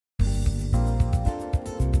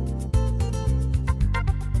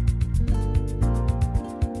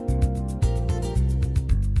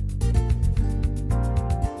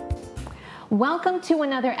Welcome to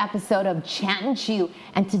another episode of Chat and Chew,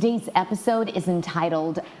 and today's episode is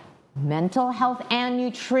entitled Mental Health and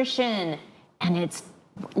Nutrition, and it's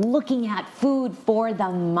looking at food for the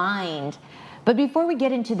mind. But before we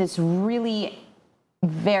get into this really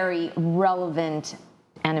very relevant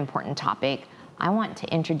and important topic, I want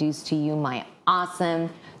to introduce to you my awesome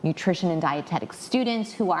nutrition and dietetic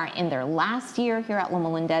students who are in their last year here at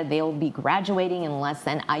Loma Linda. They will be graduating in less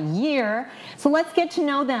than a year. So let's get to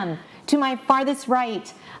know them. To my farthest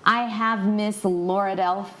right, I have Miss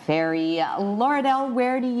Lauradel Ferry. Lauradel,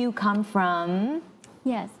 where do you come from?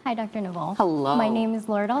 Yes. Hi, Dr. Naval. Hello. My name is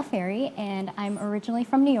Lauradel Ferry, and I'm originally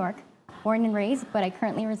from New York, born and raised, but I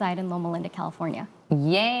currently reside in Loma Linda, California.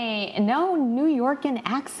 Yay. No New Yorkan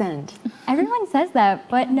accent. Everyone says that,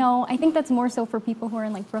 but no, I think that's more so for people who are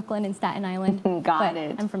in like Brooklyn and Staten Island. Got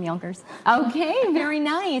it. I'm from Yonkers. Okay, very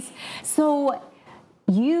nice. So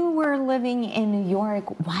you were living in New York.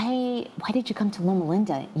 Why did you come to Loma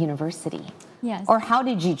Linda University? Yes. Or how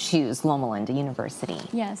did you choose Loma Linda University?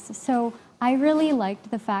 Yes. So I really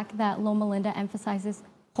liked the fact that Loma Linda emphasizes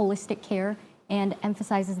holistic care and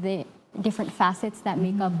emphasizes the different facets that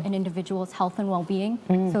make up an individual's health and well-being.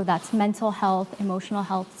 So that's mental health, emotional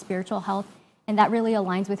health, spiritual health, and that really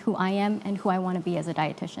aligns with who I am and who I want to be as a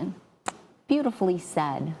dietitian. Beautifully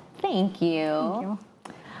said. Thank you. Thank you.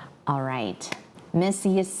 All right. Miss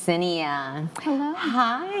Yesenia. Hello.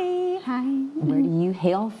 Hi. Hi. Where do you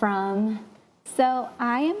hail from? So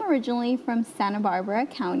I am originally from Santa Barbara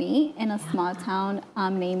County in a small town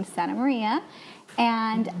named Santa Maria,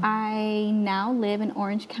 and I now live in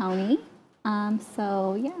Orange County.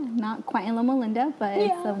 So yeah, not quite in Loma Linda, but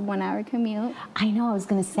it's a 1-hour commute. I know, I was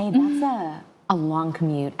going to say that's a long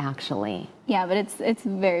commute actually. Yeah, but it's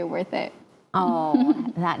very worth it.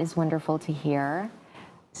 Oh, that is wonderful to hear.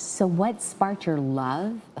 So what sparked your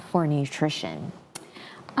love for nutrition?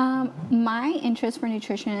 My interest for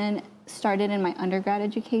nutrition started in my undergrad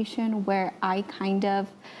education, where I kind of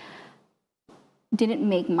didn't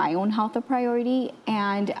make my own health a priority,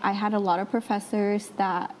 and I had a lot of professors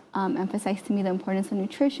that emphasized to me the importance of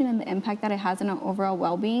nutrition and the impact that it has on our overall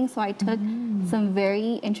well-being. So I took some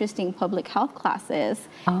very interesting public health classes,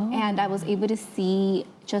 and I was able to see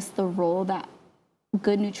just the role that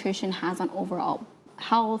good nutrition has on overall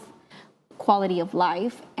health, quality of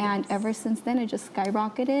life, and ever since then it just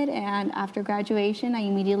skyrocketed. And after graduation, I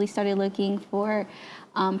immediately started looking for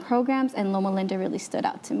programs, and Loma Linda really stood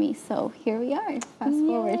out to me. So here we are, fast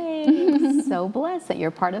forward. So blessed that you're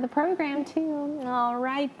part of the program too. All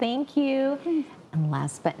right, thank you. And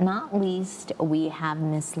last but not least, we have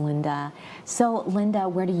Miss Linda. So Linda,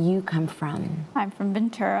 where do you come from? I'm from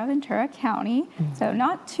Ventura County, so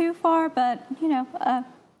not too far, but you know,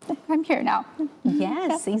 I'm here now.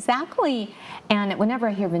 Yes, exactly. And whenever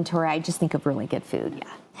I hear Ventura, I just think of really good food.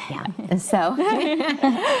 Yeah. And so,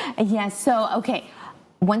 so, okay.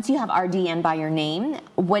 Once you have RDN by your name,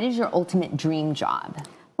 what is your ultimate dream job?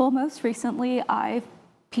 Well, most recently, I've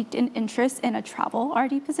piqued an interest in a travel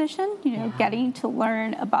RD position, you know, getting to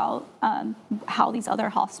learn about how these other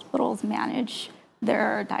hospitals manage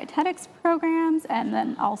their dietetics programs, and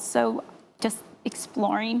then also just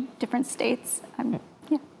exploring different states.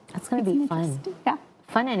 That's going to be fun. Yeah.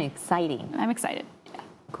 Fun and exciting. I'm excited. Yeah.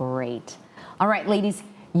 Great. All right, ladies,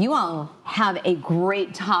 you all have a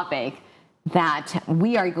great topic that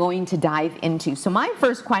we are going to dive into. So my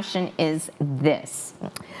first question is this.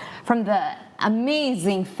 From the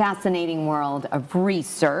amazing, fascinating world of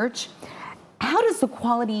research, how does the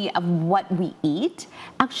quality of what we eat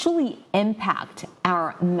actually impact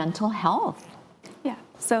our mental health? Yeah.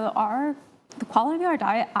 So the quality of our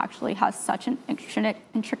diet actually has such an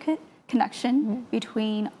intricate connection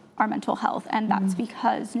between our mental health, and that's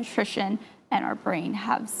because nutrition and our brain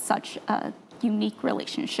have such a unique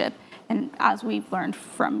relationship. And as we've learned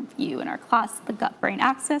from you in our class, the gut-brain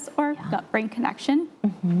axis or gut-brain connection,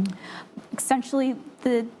 essentially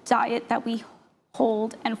the diet that we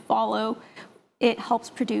hold and follow, it helps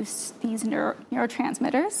produce these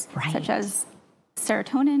neurotransmitters, such as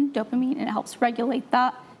serotonin, dopamine, and it helps regulate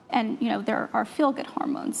that. And, you know, there are feel-good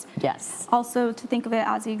hormones. Yes. Also, to think of it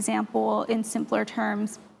as an example in simpler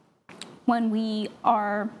terms, when we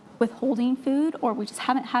are withholding food or we just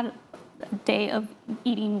haven't had a day of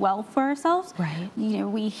eating well for ourselves, you know,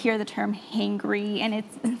 we hear the term hangry, and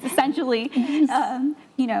it's essentially,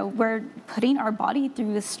 you know, we're putting our body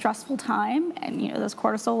through this stressful time, and, you know, those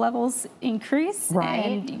cortisol levels increase,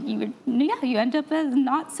 and you end up as a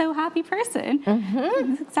not so happy person.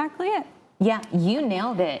 That's exactly it. Yeah, you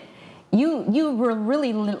nailed it. You were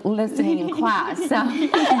really listening in class.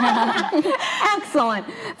 Excellent.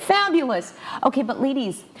 Fabulous. Okay, but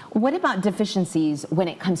ladies, what about deficiencies when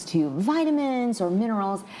it comes to vitamins or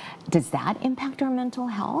minerals? Does that impact our mental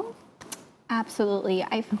health? Absolutely.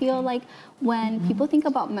 I feel like when people think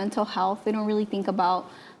about mental health, they don't really think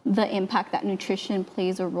about the impact that nutrition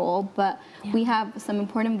plays a role, but we have some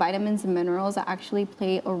important vitamins and minerals that actually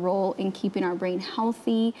play a role in keeping our brain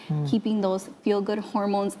healthy, keeping those feel-good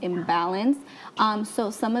hormones in balance. So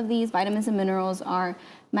some of these vitamins and minerals are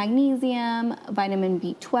magnesium, vitamin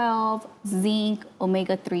B12, zinc,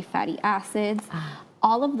 omega-3 fatty acids.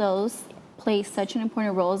 All of those play such an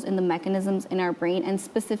important roles in the mechanisms in our brain, and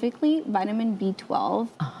specifically vitamin B12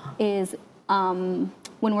 is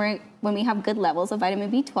when we have good levels of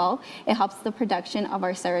vitamin B12, it helps the production of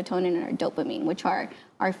our serotonin and our dopamine, which are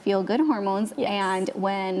our feel-good hormones. And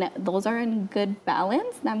when those are in good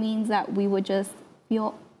balance, that means that we would just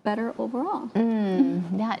feel better overall.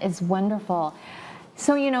 That is wonderful.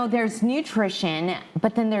 So, you know, there's nutrition,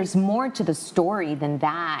 but then there's more to the story than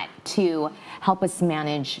that to help us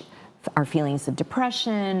manage our feelings of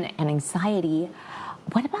depression and anxiety.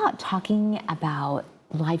 What about talking about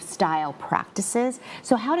lifestyle practices?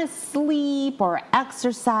 So how does sleep or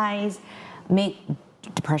exercise make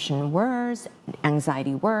depression worse,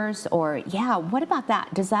 anxiety worse, or what about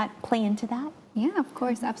that? Does that play into that? Yeah, of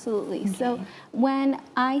course, absolutely. Okay. So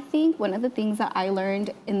I think one of the things that I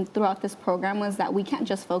learned throughout this program was that we can't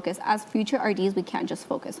just focus, as future RDs, we can't just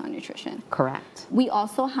focus on nutrition. Correct. We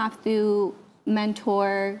also have to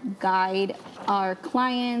mentor, guide our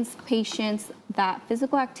clients, patients, that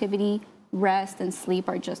physical activity, rest, and sleep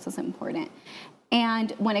are just as important.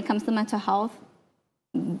 And when it comes to mental health,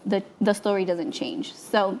 the story doesn't change.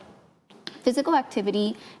 So physical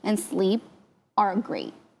activity and sleep are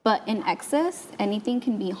great, but in excess, anything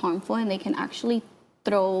can be harmful and they can actually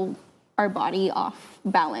throw our body off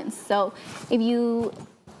balance. So if you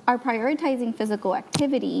are prioritizing physical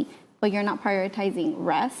activity, but you're not prioritizing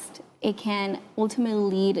rest, it can ultimately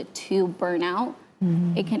lead to burnout.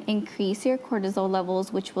 It can increase your cortisol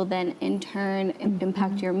levels, which will then in turn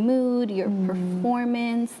impact your mood, your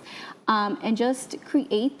performance, and just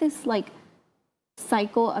create this like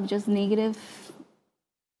cycle of just negative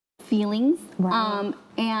feelings. Right.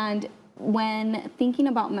 And when thinking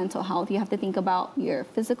about mental health, you have to think about your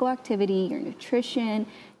physical activity, your nutrition,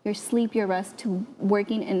 your sleep, your rest, to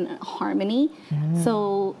working in harmony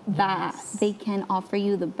so that they can offer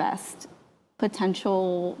you the best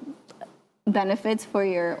potential benefits for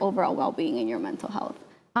your overall well-being and your mental health.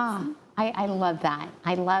 I love that.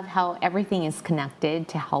 I love how everything is connected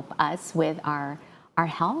to help us with our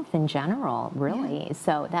health in general, really. Yeah.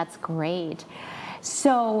 So that's great.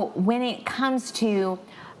 So when it comes to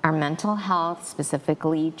our mental health,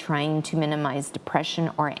 specifically trying to minimize depression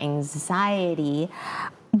or anxiety,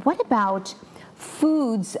 what about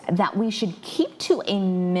foods that we should keep to a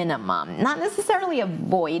minimum? Not necessarily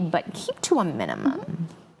avoid, but keep to a minimum.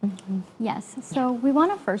 Yes, so we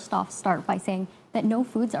want to first off start by saying that no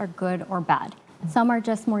foods are good or bad. Some are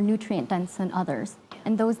just more nutrient dense than others.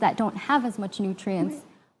 And those that don't have as much nutrients,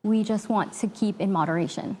 we just want to keep in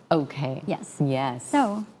moderation. Okay. Yes. Yes.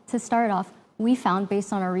 So to start off, we found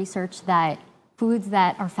based on our research that foods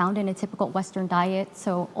that are found in a typical Western diet,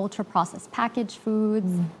 so ultra processed packaged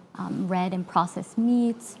foods, red and processed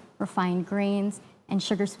meats, refined grains, and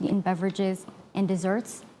sugar sweetened beverages and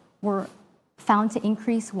desserts were found to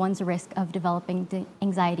increase one's risk of developing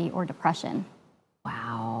anxiety or depression.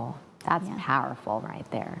 Wow, that's powerful right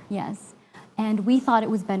there. Yes, and we thought it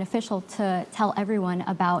was beneficial to tell everyone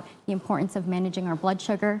about the importance of managing our blood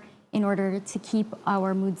sugar in order to keep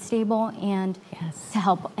our mood stable and to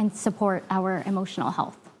help and support our emotional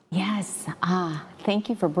health. Yes, thank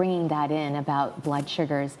you for bringing that in about blood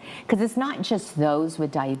sugars, because it's not just those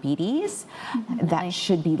with diabetes that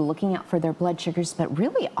should be looking out for their blood sugars, but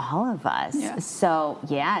really all of us. Yeah. So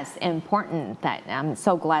yes, important. That I'm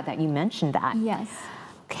so glad that you mentioned that. Yes.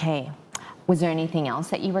 Okay. Was there anything else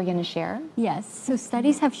that you were going to share? Yes. So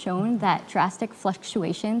studies have shown that drastic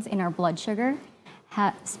fluctuations in our blood sugar,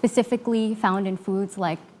 specifically found in foods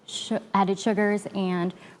like added sugars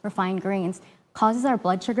and refined grains, causes our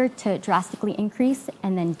blood sugar to drastically increase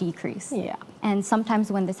and then decrease. Yeah. And sometimes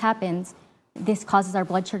when this happens, this causes our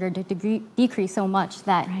blood sugar to decrease so much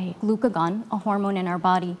that glucagon, a hormone in our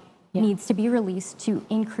body, needs to be released to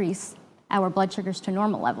increase our blood sugars to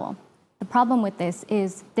normal level. The problem with this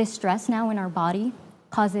is this stress now in our body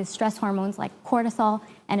causes stress hormones like cortisol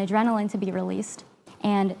and adrenaline to be released.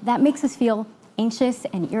 And that makes us feel anxious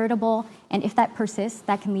and irritable. And if that persists,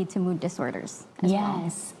 that can lead to mood disorders as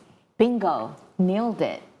well. Bingo, nailed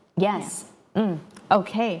it. Yes.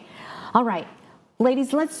 Okay. All right,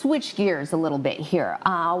 ladies, let's switch gears a little bit here.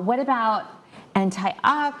 What about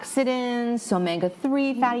antioxidants,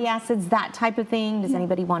 omega-3 fatty acids, that type of thing? Does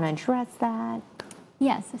anybody want to address that?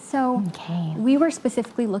 Yes, so we were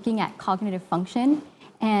specifically looking at cognitive function,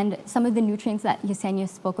 and some of the nutrients that Yesenia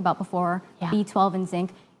spoke about before, B12 and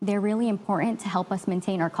zinc, they're really important to help us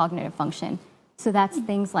maintain our cognitive function. So that's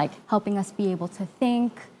things like helping us be able to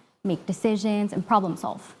think, make decisions, and problem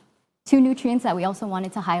solve. Two nutrients that we also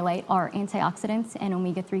wanted to highlight are antioxidants and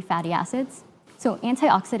omega-3 fatty acids. So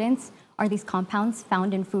antioxidants are these compounds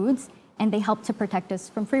found in foods, and they help to protect us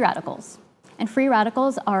from free radicals. And free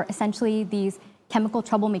radicals are essentially these chemical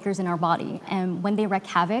troublemakers in our body. And when they wreak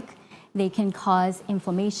havoc, they can cause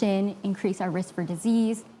inflammation, increase our risk for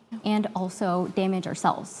disease, and also damage our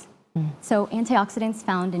cells. So antioxidants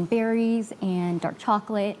found in berries and dark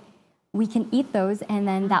chocolate, we can eat those, and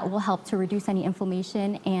then that will help to reduce any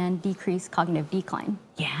inflammation and decrease cognitive decline.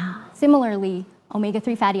 Yeah. Similarly,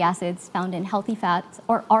 omega-3 fatty acids found in healthy fats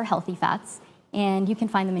or are healthy fats, and you can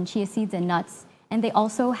find them in chia seeds and nuts. And they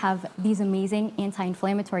also have these amazing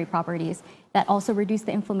anti-inflammatory properties that also reduce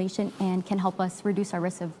the inflammation and can help us reduce our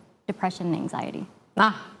risk of depression and anxiety.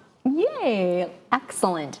 Yay,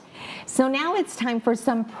 excellent. So now it's time for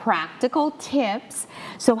some practical tips.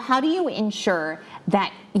 So how do you ensure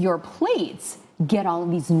that your plates get all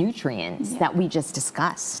of these nutrients that we just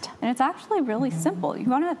discussed? And it's actually really simple. You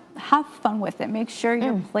want to have fun with it. Make sure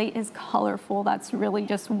your plate is colorful. That's really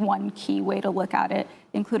just one key way to look at it.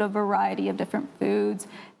 Include a variety of different foods,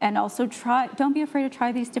 and also don't be afraid to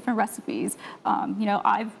try these different recipes. You know,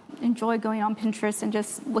 I've enjoyed going on Pinterest and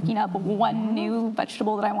just looking up one new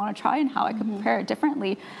vegetable that I want to try and how I could prepare it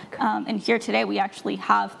differently. And here today we actually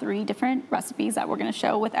have 3 different recipes that we're going to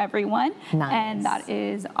show with everyone. Nice. And that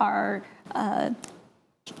is our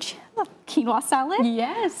quinoa salad,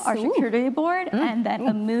 Yes. our charcuterie board, and then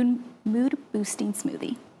a mood boosting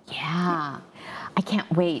smoothie. Yeah, I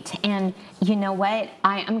can't wait. And you know what?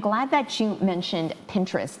 I'm glad that you mentioned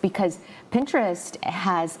Pinterest, because Pinterest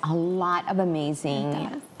has a lot of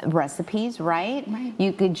amazing recipes, right?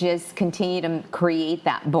 You could just continue to create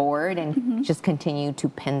that board and just continue to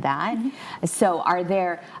pin that. So are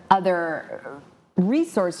there other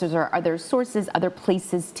resources or other sources, other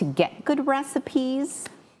places to get good recipes?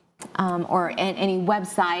 Or any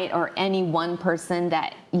website or any one person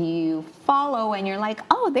that you follow and you're like,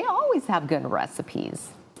 oh, they always have good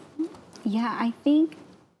recipes? Yeah, I think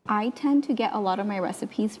I tend to get a lot of my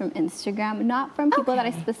recipes from Instagram, not from people that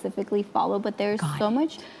I specifically follow, but there's so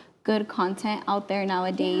much good content out there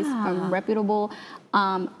nowadays from reputable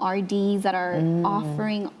RDs that are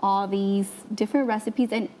offering all these different recipes.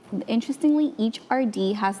 And interestingly, each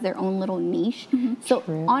RD has their own little niche. So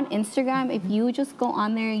on Instagram, if you just go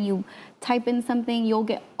on there, you type in something, you'll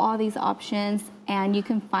get all these options, and you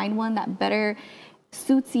can find one that better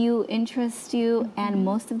suits you, interests you. And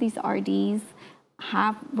most of these RDs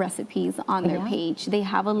have recipes on their page. They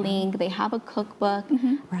have a link, they have a cookbook,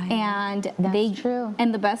 and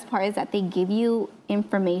and the best part is that they give you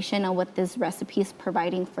information on what this recipe is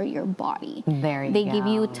providing for your body. They give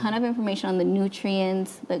you a ton of information on the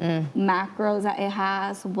nutrients, the macros that it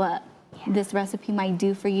has, what this recipe might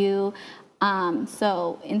do for you.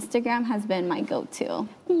 So Instagram has been my go-to.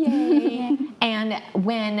 Yay. And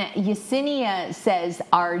when Yesenia says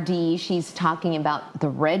RD, she's talking about the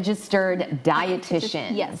registered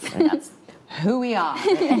dietitian. Yes. And that's who we are.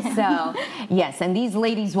 So, yes, and these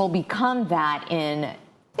ladies will become that in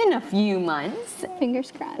a few months.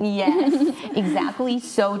 Fingers crossed. Yes, exactly.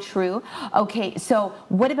 So true. Okay, so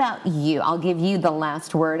what about you? I'll give you the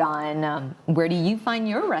last word on where do you find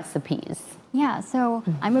your recipes? Yeah, so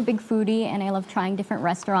I'm a big foodie and I love trying different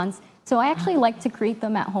restaurants. So I actually like to create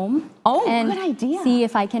them at home. Oh, and good idea. See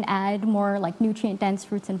if I can add more like nutrient-dense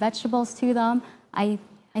fruits and vegetables to them. I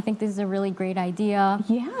think this is a really great idea.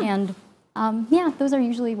 Yeah. And yeah, those are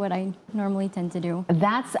usually what I normally tend to do.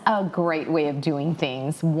 That's a great way of doing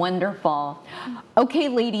things. Wonderful. Okay,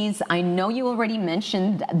 ladies, I know you already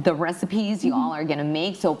mentioned the recipes you all are going to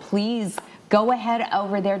make, so please go ahead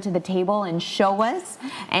over there to the table and show us.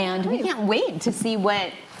 And we can't wait to see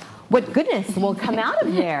what goodness will come out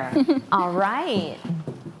of there. All right.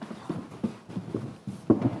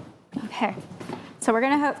 Okay, so we're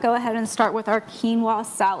gonna go ahead and start with our quinoa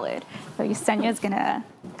salad. So Yesenia is gonna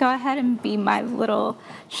go ahead and be my little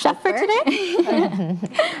chef for today.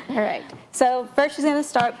 All right, so first she's gonna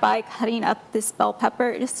start by cutting up this bell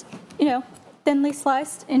pepper, just, thinly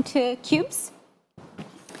sliced into cubes.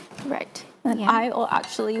 Right, and I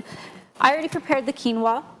already prepared the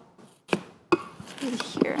quinoa.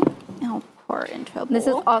 Here, and I'll pour it into a bowl. This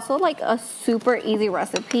is also like a super easy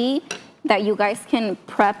recipe that you guys can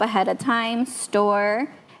prep ahead of time, store,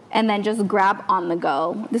 and then just grab on the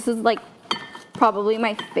go. This is like probably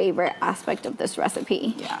my favorite aspect of this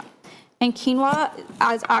recipe. Yeah. And quinoa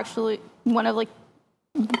is actually one of like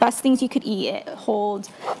the best things you could eat. It holds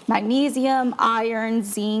magnesium, iron,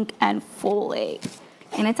 zinc, and folate.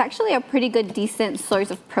 And it's actually a pretty good, decent source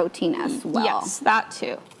of protein as well. Yes, that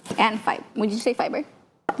too. And fiber. Would you say fiber?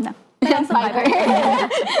 No. And fiber.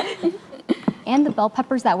 And the bell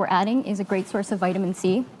peppers that we're adding is a great source of vitamin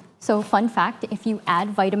C. So fun fact, if you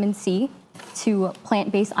add vitamin C to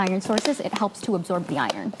plant-based iron sources, it helps to absorb the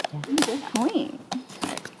iron. Good point.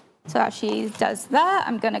 So as she does that,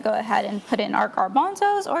 I'm going to go ahead and put in our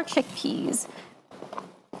garbanzos or chickpeas.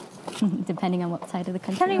 Depending on what side of the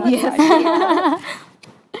country Depending you're on on.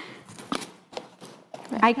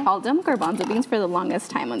 what I called them garbanzo beans for the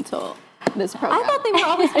longest time until this program. I thought they were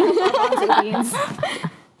always garbanzo beans.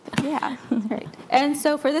 Yeah, right. And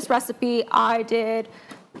so for this recipe, I did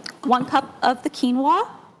 1 cup of the quinoa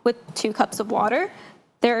with 2 cups of water.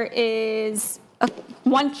 There is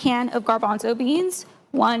 1 can of garbanzo beans,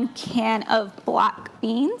 1 can of black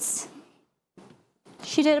beans.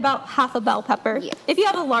 She did about half a bell pepper. Yeah. If you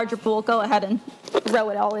have a larger bowl, go ahead and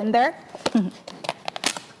throw it all in there. Look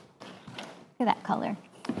at that color.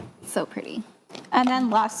 So pretty. And then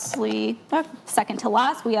lastly, second to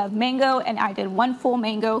last, we have mango, and I did 1 full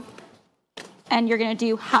mango. And you're gonna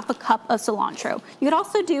do half a cup of cilantro. You could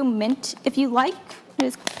also do mint if you like. It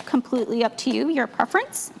is completely up to you, your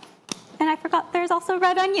preference. And I forgot there's also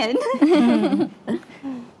red onion.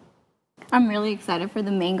 I'm really excited for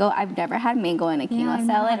the mango. I've never had mango in a quinoa I've never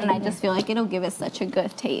salad, had and I either. just feel like it'll give it such a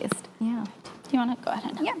good taste. Yeah. Do you wanna go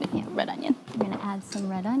ahead and Yeah. with the red onion? I'm gonna add some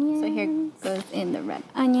red onion. So here goes in the red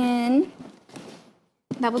onion.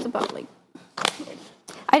 That was about like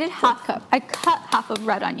I did half cup. I cut half of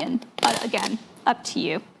red onion, but again, up to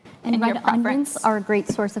you And and red your preference. onions are a great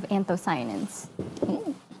source of anthocyanins.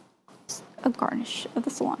 A garnish of the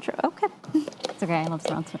cilantro. Okay. It's okay, I love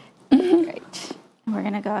cilantro. Great. And we're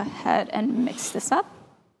gonna go ahead and mix this up.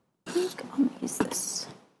 I think I'll use this.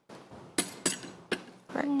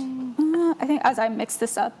 Great. I think as I mix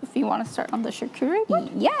this up, if you want to start on the charcuterie board.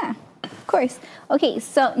 Yeah, of course. Okay,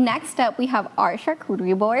 so next up we have our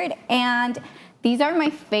charcuterie board, and these are my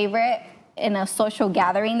favorite in a social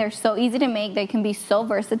gathering. They're so easy to make. They can be so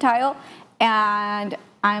versatile, and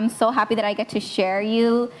I'm so happy that I get to share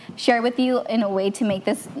with you in a way to make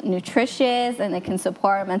this nutritious and it can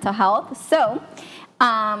support our mental health. So,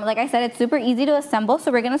 like I said, it's super easy to assemble.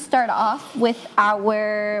 So we're gonna start off with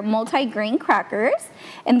our multi-grain crackers.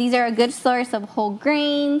 And these are a good source of whole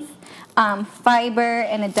grains, fiber,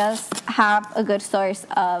 and it does have a good source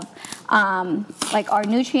of like our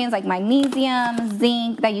nutrients like magnesium,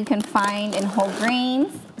 zinc that you can find in whole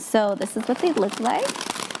grains. So this is what they look like.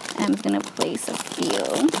 And I'm just gonna place a few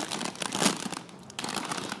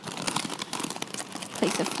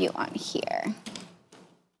on here.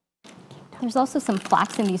 There's also some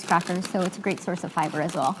flax in these crackers, so it's a great source of fiber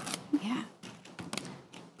as well. Yeah.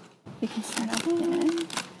 You can start off here.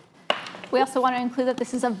 We also want to include that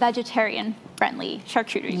this is a vegetarian-friendly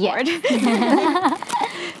charcuterie board.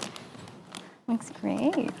 Looks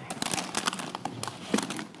great.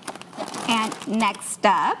 And next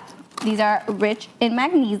up, these are rich in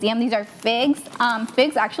magnesium. These are figs.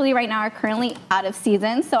 Figs actually right now are currently out of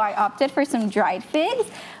season, so I opted for some dried figs.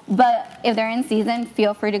 But if they're in season,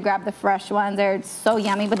 feel free to grab the fresh ones. They're so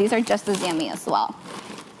yummy, but these are just as yummy as well.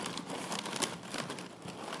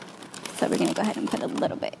 So we're gonna go ahead and put a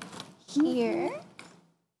little bit here.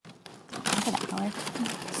 Look at that color.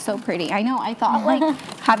 So pretty. I know, I thought like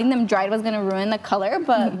having them dried was gonna ruin the color,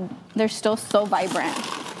 but they're still so vibrant.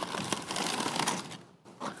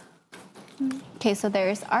 Okay, so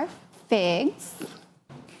there's our figs.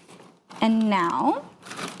 And now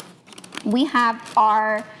we have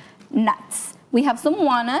our nuts. We have some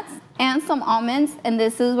walnuts and some almonds, and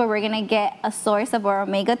this is where we're gonna get a source of our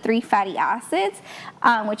omega-3 fatty acids,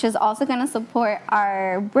 which is also gonna support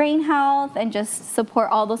our brain health and just support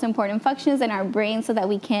all those important functions in our brain so that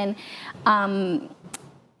we can,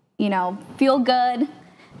 you know, feel good.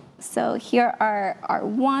 So here are our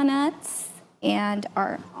walnuts and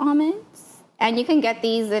our almonds. And you can get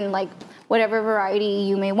these in like whatever variety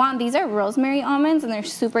you may want. These are rosemary almonds and they're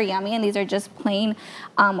super yummy, and these are just plain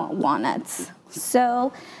walnuts.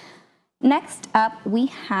 So next up we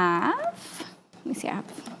have, let me see, I have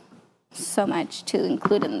so much to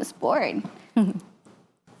include in this board.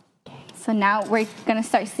 So now we're gonna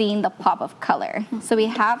start seeing the pop of color. So we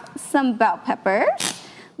have some bell peppers.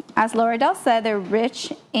 As Loredel said, they're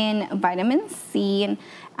rich in vitamin C and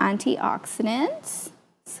antioxidants.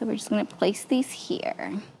 So we're just gonna place these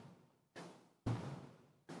here.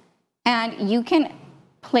 And you can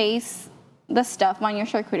place the stuff on your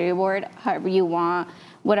charcuterie board however you want,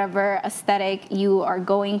 whatever aesthetic you are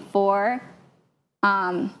going for.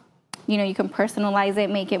 You know, you can personalize it,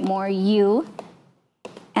 make it more you.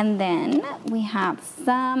 And then we have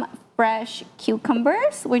some fresh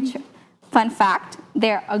cucumbers, which, fun fact,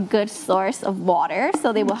 they're a good source of water,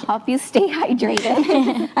 so they will help you stay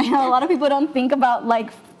hydrated. I know a lot of people don't think about like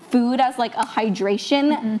food as like a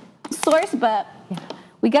hydration source, but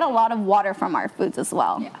we get a lot of water from our foods as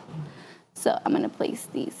well. Yeah. So I'm gonna place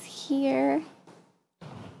these here.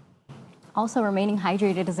 Also, remaining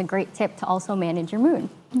hydrated is a great tip to also manage your mood.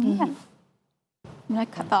 Yeah. I'm gonna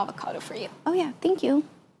cut the avocado for you. Oh yeah, thank you.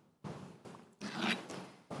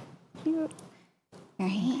 Cute.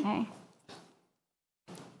 Right.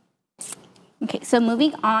 Okay, so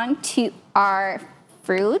moving on to our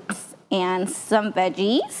fruits and some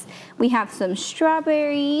veggies. We have some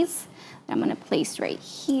strawberries that I'm gonna place right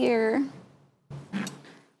here.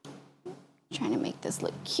 Trying to make this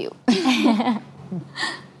look cute.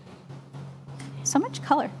 So much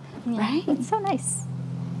color. Right? It's so nice.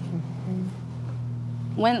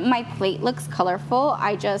 When my plate looks colorful,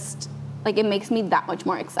 I just, like, it makes me that much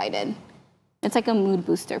more excited. It's like a mood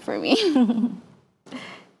booster for me.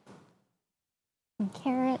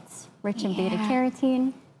 Carrots, rich in beta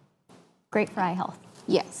carotene, great for eye health.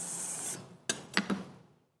 Yes.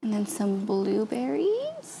 And then some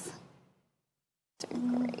blueberries. They're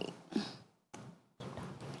great.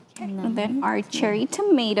 And then our cherry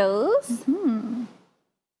tomatoes.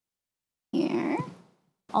 Here.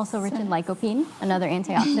 Also rich in lycopene, another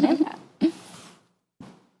antioxidant.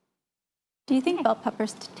 Do you think bell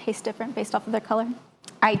peppers taste different based off of their color?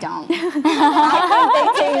 I don't. I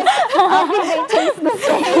think they taste the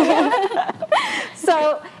same.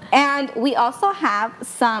 So, and we also have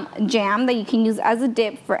some jam that you can use as a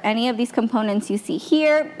dip for any of these components you see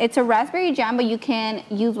here. It's a raspberry jam, but you can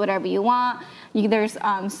use whatever you want. There's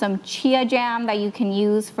some chia jam that you can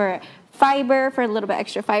use for fiber, for a little bit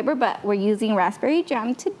extra fiber, but we're using raspberry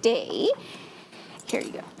jam today. Here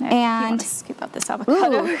you go. And scoop out this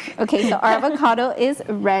avocado. Ooh, okay, so our avocado is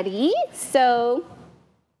ready. So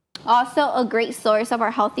also a great source of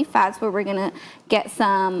our healthy fats where we're gonna get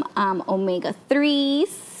some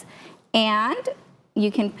omega-3s, and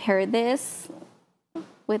you can pair this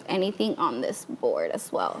with anything on this board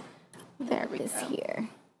as well. There we go. Here.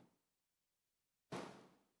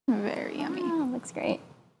 Very yummy. Oh, looks great.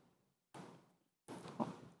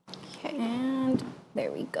 Okay, and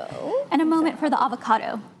there we go. And a moment for the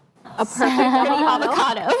avocado. A perfect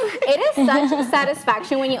avocado. It is such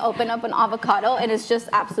satisfaction when you open up an avocado, and it's just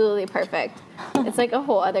absolutely perfect. It's like a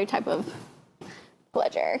whole other type of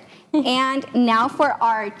pleasure. And now for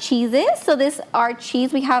our cheeses. So our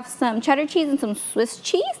cheese, we have some cheddar cheese and some Swiss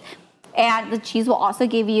cheese. And the cheese will also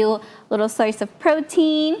give you a little source of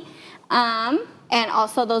protein, and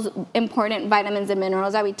also those important vitamins and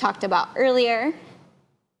minerals that we talked about earlier.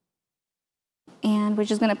 And we're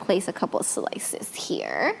just gonna place a couple of slices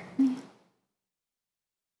here.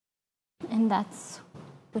 And that's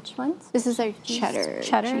which ones? This is our cheddar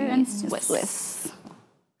and Swiss. Swiss.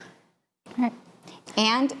 All right.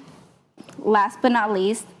 And last but not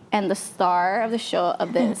least, and the star of the show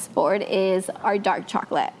of this board is our dark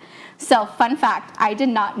chocolate. So fun fact, I did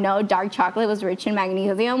not know dark chocolate was rich in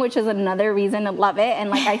magnesium, which is another reason to love it. And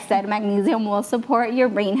like I said, magnesium will support your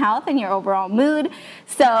brain health and your overall mood.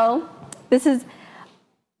 So this is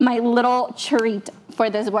my little treat for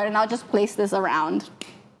this board, and I'll just place this around.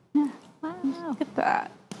 Wow, look at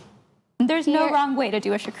that. There's no wrong way to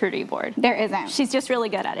do a charcuterie board. There isn't. She's just really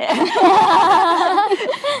good at it.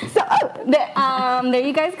 So there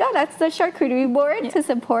you guys go. That's the charcuterie board to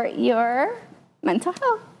support your mental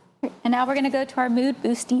health. And now we're gonna go to our mood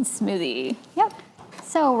boosting smoothie. Yep.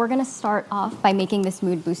 So we're gonna start off by making this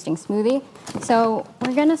mood boosting smoothie. So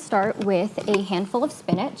we're gonna start with a handful of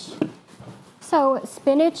spinach. So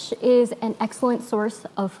spinach is an excellent source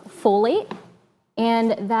of folate,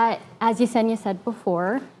 and that, as Yesenia said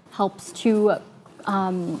before, helps to,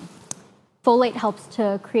 folate helps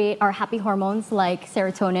to create our happy hormones like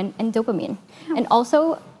serotonin and dopamine. And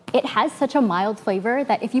also, it has such a mild flavor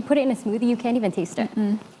that if you put it in a smoothie, you can't even taste it.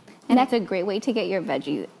 And that's a great way to get your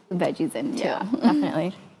veggies in too. Yeah,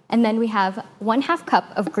 definitely. And then we have 1/2 cup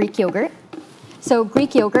of Greek yogurt. So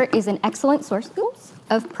Greek yogurt is an excellent source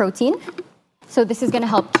of protein. So this is gonna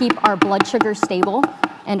help keep our blood sugar stable,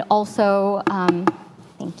 and also,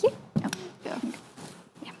 thank you. Yeah,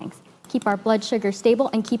 thanks. Keep our blood sugar stable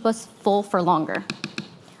and keep us full for longer.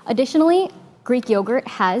 Additionally, Greek yogurt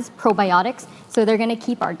has probiotics, so they're gonna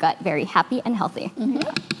keep our gut very happy and healthy.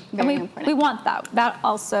 And we want that. That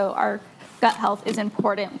also, our gut health is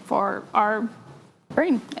important for our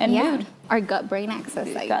brain and mood. Our gut-brain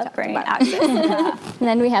axis that you talked Gut-brain about. axis. Yeah. And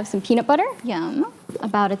then we have some peanut butter, Yum.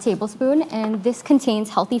 about a tablespoon, and this contains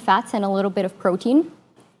healthy fats and a little bit of protein,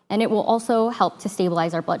 and it will also help to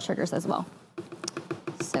stabilize our blood sugars as well.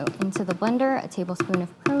 So into the blender, a tablespoon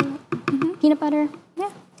of peanut butter,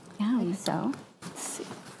 Yum. like so.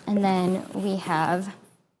 And then we have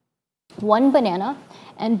 1 banana,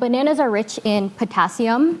 and bananas are rich in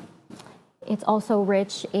potassium. It's also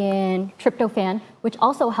rich in tryptophan, which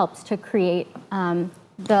also helps to create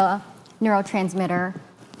the neurotransmitter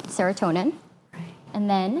serotonin. And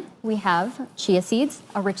then we have chia seeds,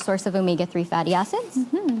 a rich source of omega-3 fatty acids,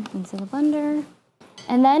 into the blender.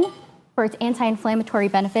 And then for its anti-inflammatory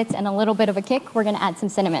benefits and a little bit of a kick, we're gonna add some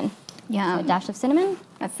cinnamon. So a Yum. dash of cinnamon.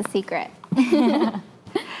 That's the secret.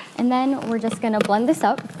 And then we're just gonna blend this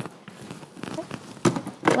up,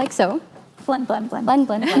 like so. Blend, blend, blend. Blend,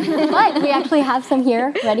 blend, blend. But we actually have some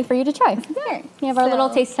here ready for you to try. Here. We have our little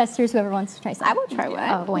So- taste testers, whoever wants to try some. I will try one.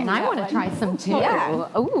 Oh, and I want to try some too. Yeah.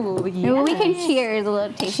 Ooh, Maybe yes. we can cheers a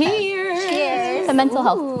little taste test. Cheers. Cheers. To mental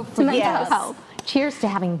health. To mental Yes. health. Cheers to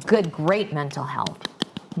having good, great mental health.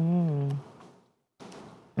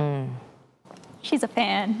 She's a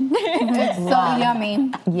fan. So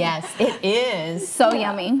yummy. Yes, it is. So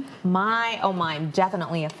yummy. Oh my, I'm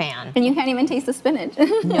definitely a fan. And you can't even taste the spinach.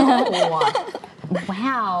 No.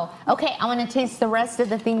 Wow. Okay, I want to taste the rest of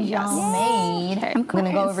the things y'all made. Okay. I'm going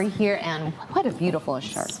to go course. over here and what a beautiful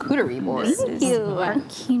charcuterie board. This is you. our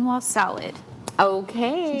quinoa salad.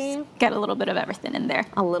 Okay. Get a little bit of everything in there.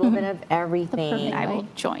 A little bit of everything. And I will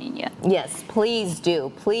join you. Yes, please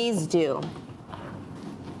do. Please do.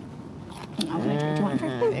 So good.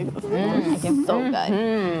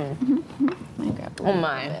 Oh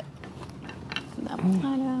my. I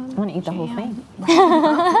want to eat the whole thing.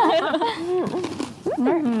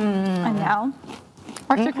 And now,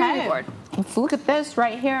 our charcuterie board. Let's look at this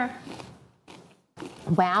right here.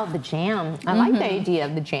 Wow, the jam. I like the idea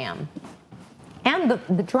of the jam. And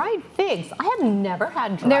the dried figs. I have never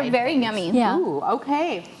had dried They're very figs. yummy. Yeah. Ooh,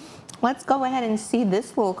 okay. Let's go ahead and see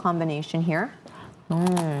this little combination here.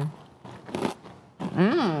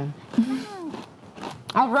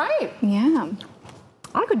 All right. Yeah.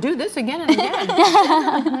 I could do this again and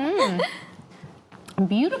again.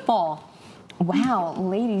 Beautiful. Wow,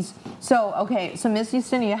 ladies. So, okay, so Miss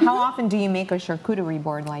Yesenia, how often do you make a charcuterie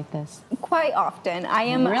board like this? Quite often.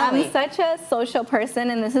 I'm Really? such a social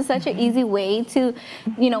person, and this is such an easy way to,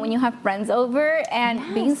 when you have friends over,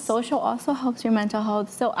 and being social also helps your mental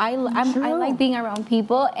health. So I like being around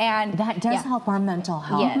people, and That does help our mental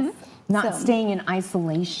health. Yes. Not So- staying in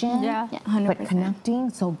isolation, Yeah. Yeah, 100%. but connecting.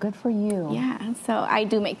 So good for you. Yeah, so I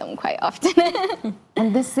do make them quite often.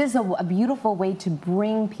 And this is a beautiful way to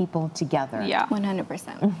bring people together. Yeah.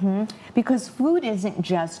 100%. Because food isn't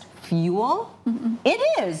just fuel. It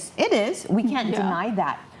is. It is. We can't deny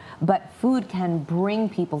that. But food can bring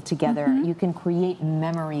people together. You can create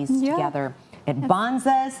memories together. It bonds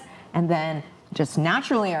us, and then just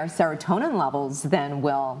naturally our serotonin levels then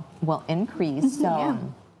will increase. So. Yeah.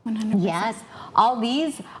 100%. Yes, all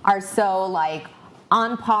these are so like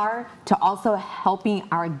on par to also helping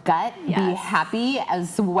our gut be Yes. happy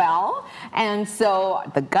as well. And so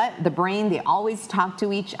the gut, the brain, they always talk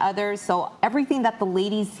to each other. So everything that the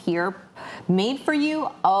ladies here made for you,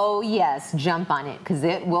 oh yes, jump on it because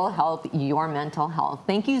it will help your mental health.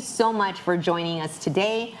 Thank you so much for joining us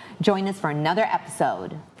today. Join us for another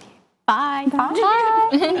episode. Bye.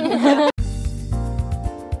 Bye.